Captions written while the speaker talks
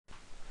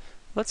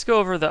Let's go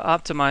over the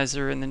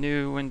optimizer in the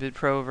new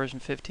WinBidPro version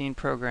 15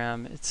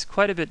 program. It's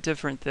quite a bit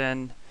different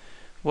than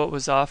what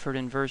was offered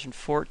in version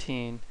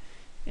 14,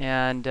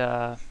 and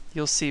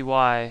you'll see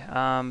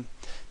why.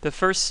 The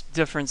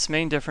first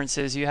main difference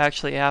is you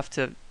actually have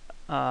to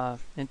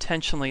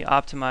intentionally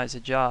optimize a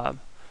job.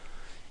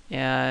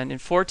 And in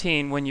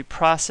 14, when you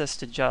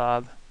processed a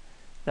job,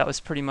 that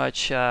was pretty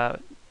much the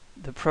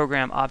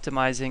program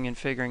optimizing and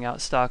figuring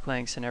out stock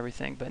lengths and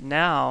everything. But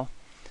now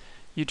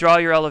you draw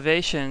your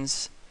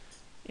elevations,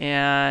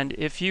 and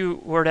if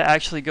you were to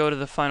actually go to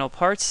the final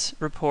parts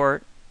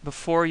report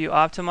before you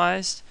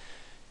optimized,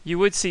 you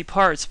would see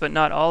parts, but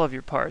not all of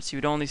your parts. You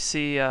would only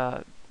see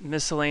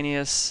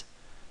miscellaneous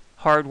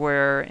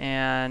hardware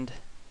and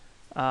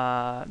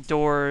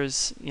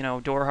doors,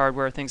 door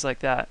hardware, things like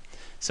that.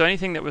 So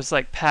anything that was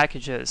like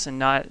packages and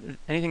not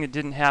anything that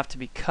didn't have to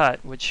be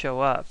cut would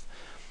show up.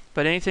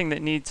 But anything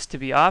that needs to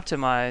be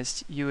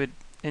optimized, you would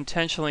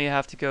intentionally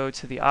have to go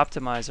to the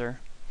optimizer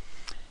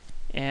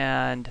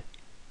and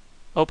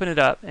open it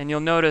up, and you'll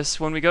notice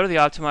when we go to the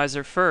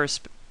optimizer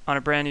first on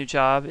a brand new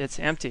job, it's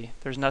empty.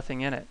 There's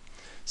nothing in it.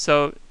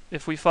 So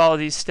if we follow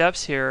these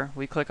steps here,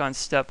 we click on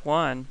step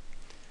 1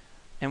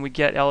 and we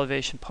get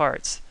elevation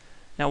parts.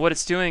 Now what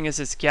it's doing is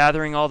it's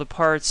gathering all the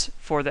parts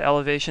for the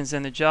elevations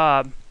in the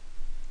job,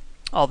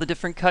 all the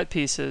different cut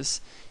pieces,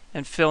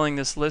 and filling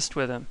this list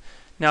with them.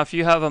 Now if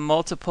you have a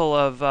multiple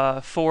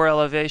of 4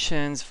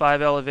 elevations,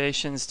 5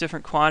 elevations,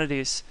 different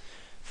quantities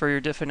for your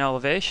different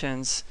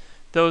elevations,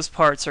 those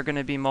parts are going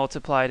to be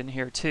multiplied in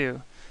here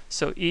too.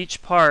 So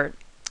each part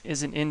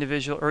is an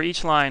individual, or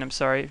each line,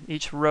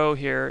 each row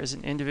here is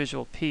an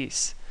individual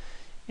piece.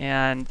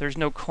 And there's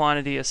no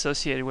quantity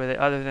associated with it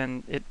other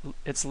than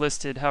it's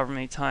listed however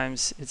many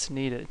times it's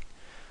needed.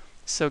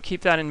 So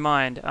keep that in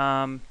mind.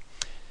 And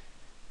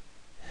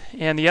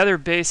the other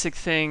basic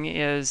thing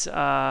is,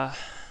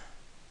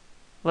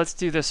 let's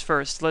do this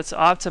first. Let's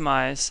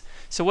optimize.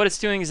 So what it's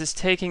doing is it's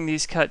taking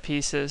these cut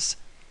pieces,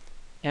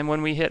 and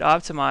when we hit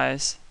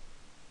optimize,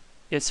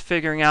 it's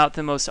figuring out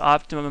the most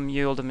optimum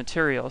yield of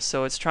material.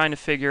 So it's trying to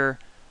figure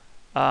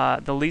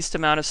the least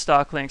amount of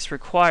stock lengths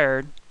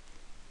required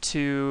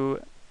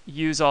to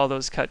use all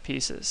those cut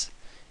pieces,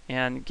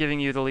 and giving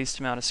you the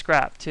least amount of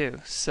scrap too.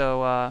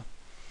 So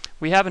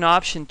we have an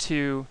option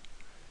to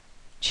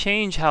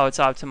change how it's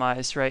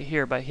optimized right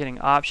here by hitting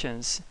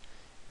options.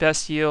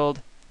 Best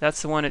yield,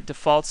 that's the one it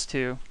defaults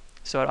to,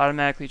 so it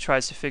automatically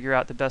tries to figure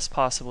out the best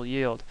possible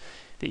yield.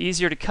 The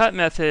easier to cut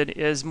method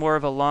is more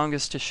of a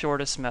longest to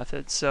shortest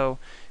method. So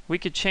we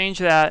could change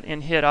that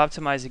and hit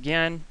optimize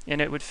again,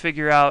 and it would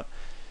figure out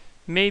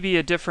maybe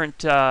a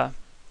different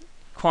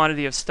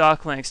quantity of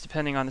stock lengths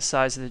depending on the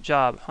size of the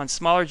job. On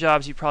smaller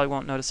jobs you probably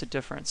won't notice a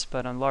difference,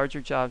 but on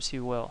larger jobs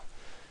you will.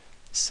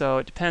 So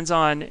it depends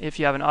on if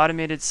you have an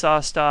automated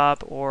saw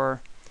stop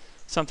or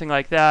something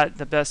like that.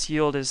 The best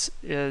yield is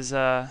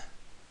the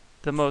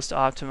most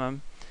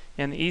optimum,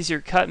 and the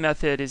easier cut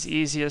method is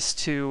easiest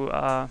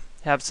to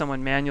have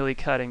someone manually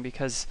cutting,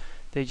 because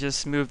they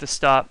just move the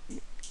stop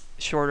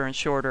shorter and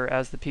shorter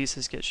as the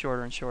pieces get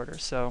shorter and shorter.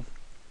 So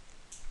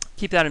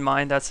keep that in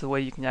mind. That's the way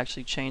you can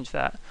actually change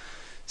that.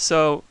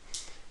 So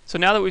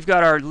now that we've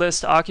got our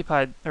list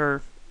occupied,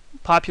 or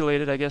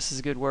populated, I guess is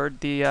a good word,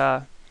 the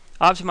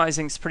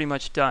optimizing is pretty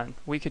much done.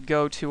 We could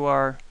go to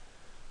our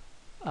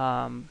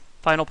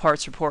final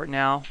parts report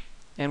now,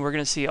 and we're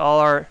going to see all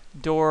our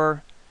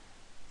door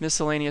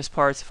miscellaneous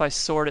parts. If I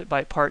sort it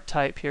by part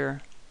type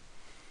here,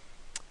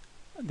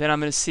 then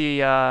I'm going to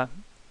see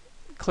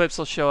clips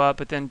will show up,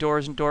 but then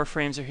doors and door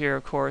frames are here,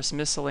 of course,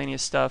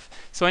 miscellaneous stuff.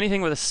 So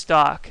anything with a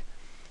stock,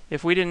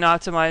 if we didn't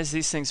optimize,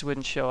 these things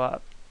wouldn't show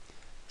up.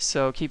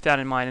 So keep that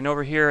in mind. And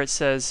over here it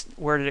says,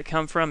 where did it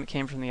come from? It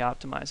came from the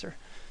optimizer.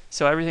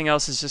 So everything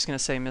else is just going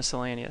to say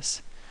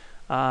miscellaneous.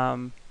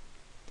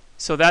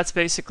 So that's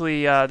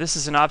basically, this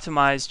is an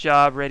optimized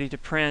job ready to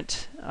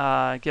print,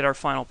 get our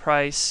final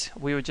price.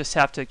 We would just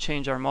have to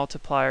change our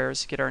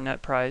multipliers, get our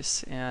net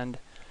price, and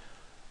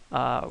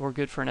we're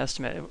good for an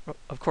estimate.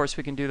 Of course,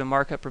 we can do the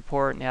markup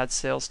report and add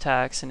sales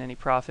tax and any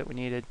profit we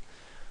needed,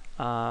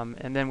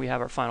 and then we have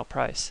our final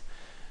price.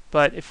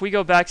 But if we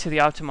go back to the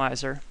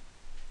optimizer,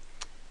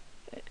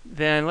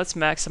 then let's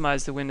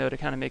maximize the window to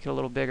kind of make it a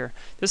little bigger.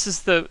 This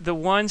is the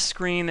one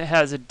screen that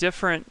has a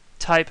different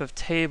type of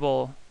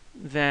table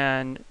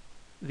than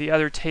the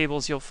other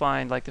tables you'll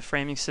find, like the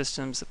framing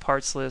systems, the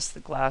parts list, the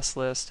glass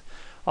list.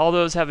 All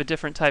those have a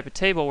different type of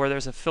table where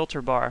there's a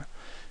filter bar.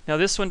 Now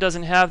this one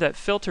doesn't have that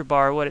filter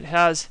bar. What it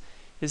has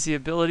is the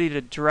ability to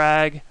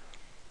drag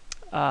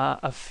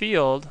a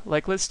field.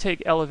 Like, let's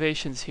take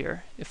elevations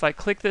here. If I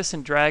click this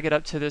and drag it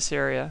up to this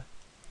area,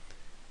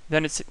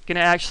 then it's going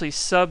to actually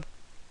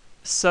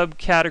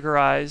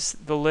subcategorize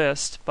the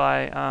list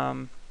by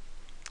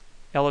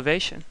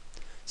elevation.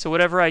 So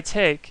whatever I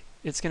take,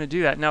 it's going to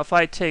do that. Now if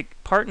I take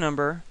part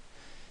number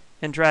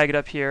and drag it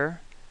up here,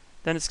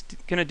 then it's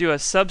going to do a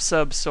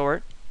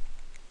sort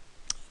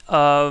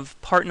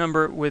of part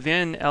number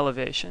within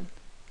elevation.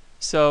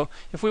 So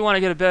if we want to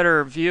get a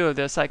better view of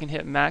this, I can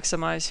hit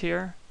maximize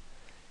here,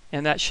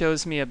 and that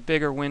shows me a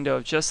bigger window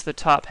of just the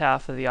top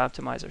half of the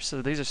optimizer.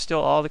 So these are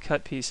still all the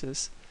cut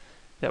pieces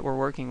that we're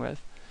working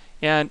with.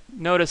 And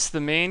notice the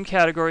main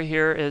category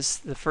here is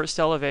the first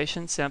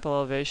elevation, sample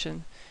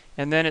elevation,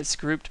 and then it's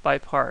grouped by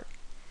part.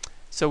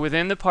 So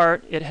within the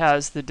part, it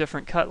has the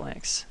different cut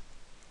lengths.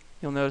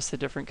 You'll notice the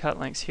different cut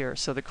lengths here.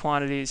 So the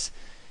quantities,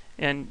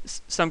 and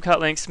some cut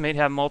lengths may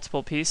have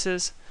multiple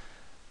pieces.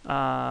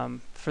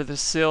 For the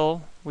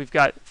sill, we've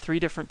got 3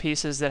 different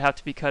pieces that have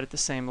to be cut at the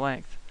same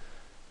length.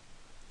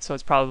 So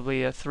it's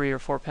probably a 3 or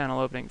 4 panel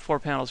opening, 4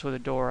 panels with a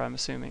door, I'm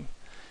assuming.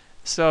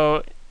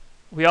 So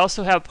we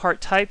also have part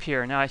type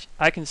here. Now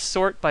I can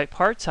sort by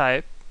part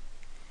type,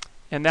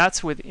 and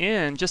that's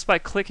within, just by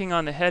clicking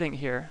on the heading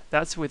here,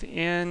 that's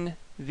within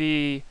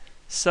the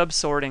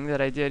subsorting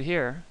that I did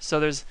here. So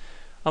there's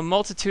a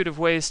multitude of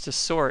ways to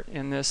sort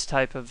in this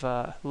type of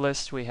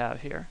list we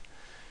have here.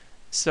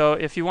 So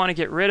if you want to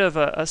get rid of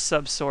a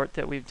subsort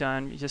that we've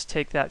done, you just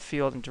take that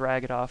field and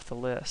drag it off the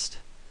list.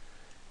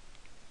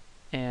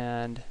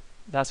 And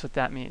that's what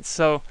that means.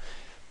 So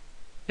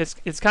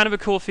it's kind of a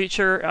cool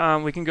feature.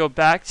 We can go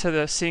back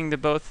to seeing the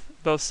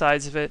both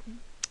sides of it.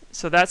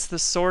 So that's the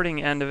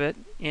sorting end of it,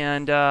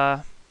 and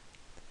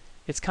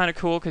it's kind of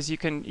cool because you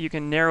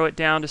can narrow it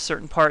down to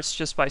certain parts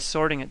just by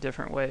sorting it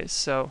different ways.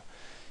 So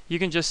you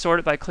can just sort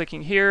it by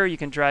clicking here, you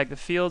can drag the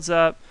fields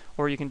up,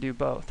 or you can do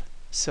both.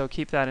 So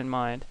keep that in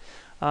mind.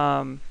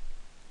 And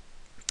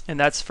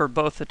that's for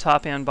both the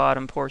top and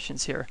bottom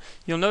portions here.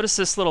 You'll notice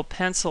this little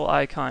pencil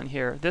icon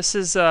here. This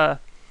is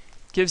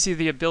gives you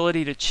the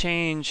ability to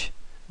change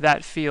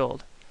that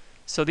field.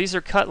 So these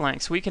are cut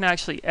lengths. We can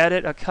actually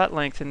edit a cut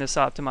length in this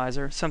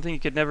optimizer, something you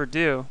could never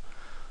do.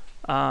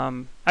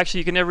 Actually,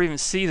 you could never even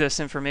see this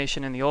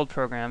information in the old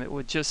program. It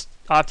would just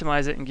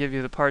optimize it and give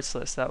you the parts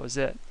list. That was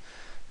it.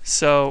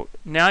 So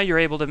now you're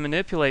able to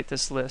manipulate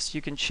this list.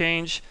 You can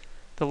change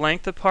the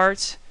length of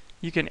parts.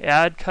 You can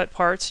add cut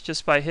parts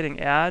just by hitting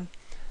add.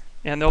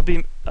 And there'll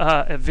be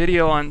a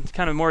video on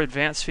kind of more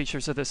advanced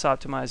features of this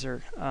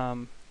optimizer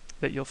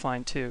that you'll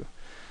find too.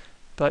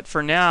 But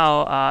for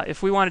now,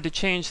 if we wanted to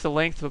change the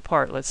length of a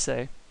part, let's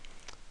say,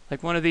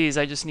 like one of these,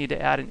 I just need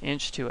to add an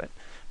inch to it.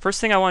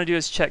 First thing I want to do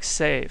is check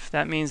save.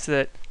 That means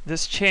that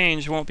this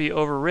change won't be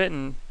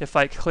overwritten if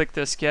I click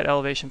this Get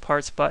Elevation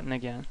Parts button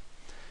again.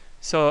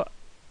 So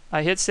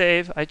I hit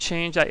save, I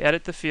change, I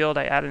edit the field,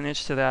 I add an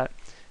inch to that.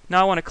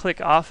 Now I want to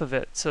click off of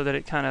it so that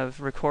it kind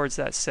of records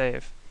that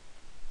save.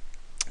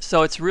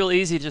 So it's real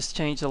easy to just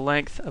change the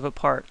length of a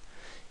part.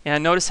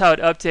 And notice how it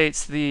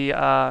updates the,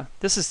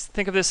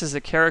 think of this as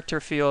a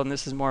character field, and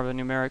this is more of a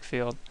numeric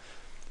field.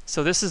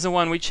 So this is the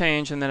one we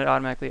change, and then it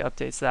automatically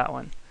updates that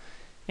one.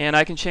 And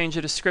I can change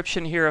a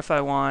description here if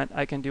I want.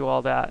 I can do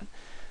all that.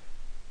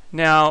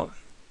 Now,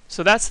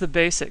 so that's the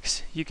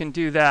basics. You can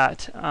do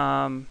that.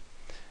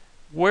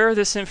 Where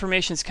this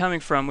information is coming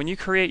from, when you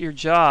create your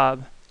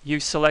job, you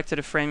selected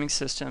a framing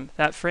system.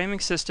 That framing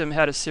system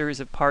had a series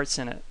of parts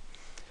in it.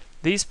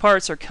 These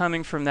parts are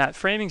coming from that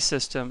framing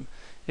system,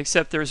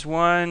 except there's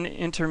one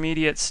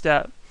intermediate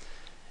step.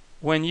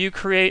 When you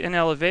create an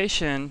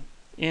elevation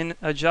in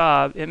a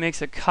job, it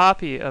makes a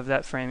copy of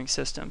that framing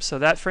system. So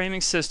that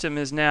framing system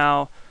is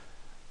now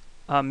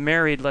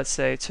married, let's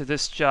say, to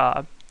this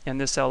job and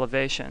this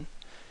elevation.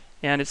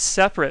 And it's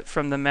separate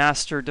from the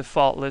master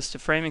default list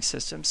of framing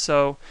systems.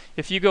 So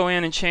if you go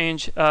in and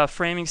change a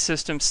framing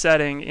system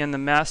setting in the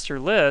master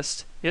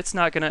list, it's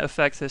not going to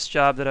affect this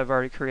job that I've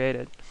already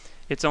created.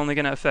 It's only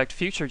going to affect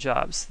future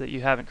jobs that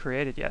you haven't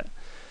created yet.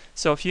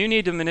 So if you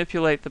need to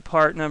manipulate the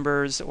part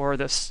numbers or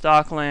the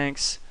stock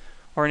lengths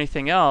or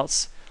anything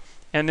else,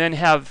 and then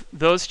have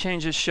those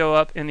changes show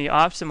up in the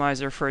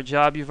optimizer for a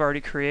job you've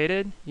already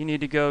created, you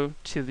need to go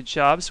to the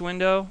Jobs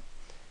window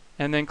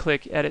and then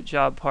click Edit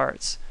Job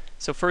Parts.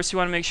 So first you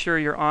want to make sure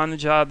you're on the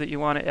job that you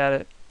want to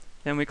edit.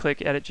 Then we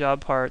click Edit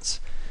Job Parts.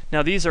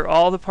 Now these are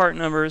all the part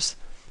numbers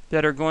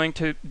that are going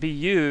to be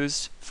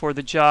used for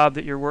the job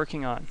that you're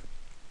working on.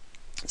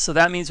 So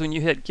that means when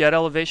you hit Get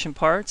Elevation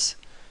Parts,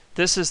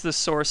 this is the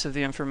source of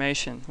the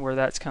information where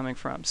that's coming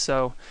from.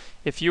 So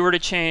if you were to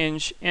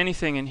change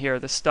anything in here,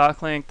 the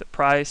stock length, the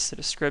price, the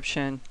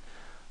description,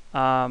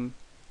 I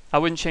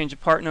wouldn't change a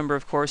part number,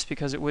 of course,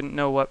 because it wouldn't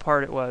know what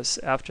part it was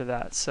after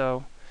that.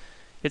 So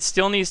it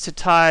still needs to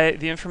tie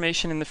the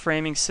information in the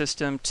framing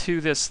system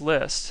to this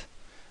list.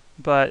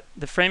 But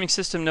the framing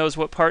system knows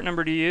what part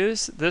number to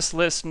use. This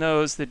list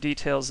knows the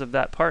details of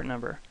that part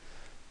number.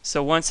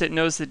 So once it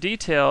knows the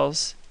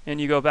details, and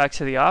you go back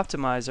to the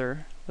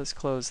optimizer, let's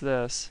close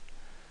this.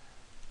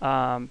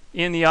 In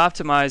the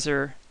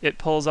optimizer, it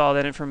pulls all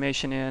that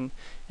information in,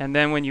 and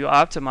then when you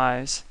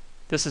optimize,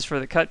 this is for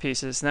the cut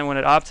pieces, and then when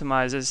it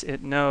optimizes,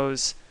 it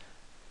knows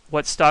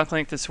what stock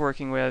length it's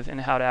working with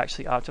and how to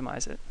actually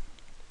optimize it.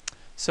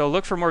 So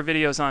look for more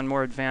videos on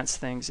more advanced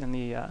things in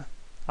the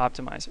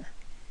optimizer.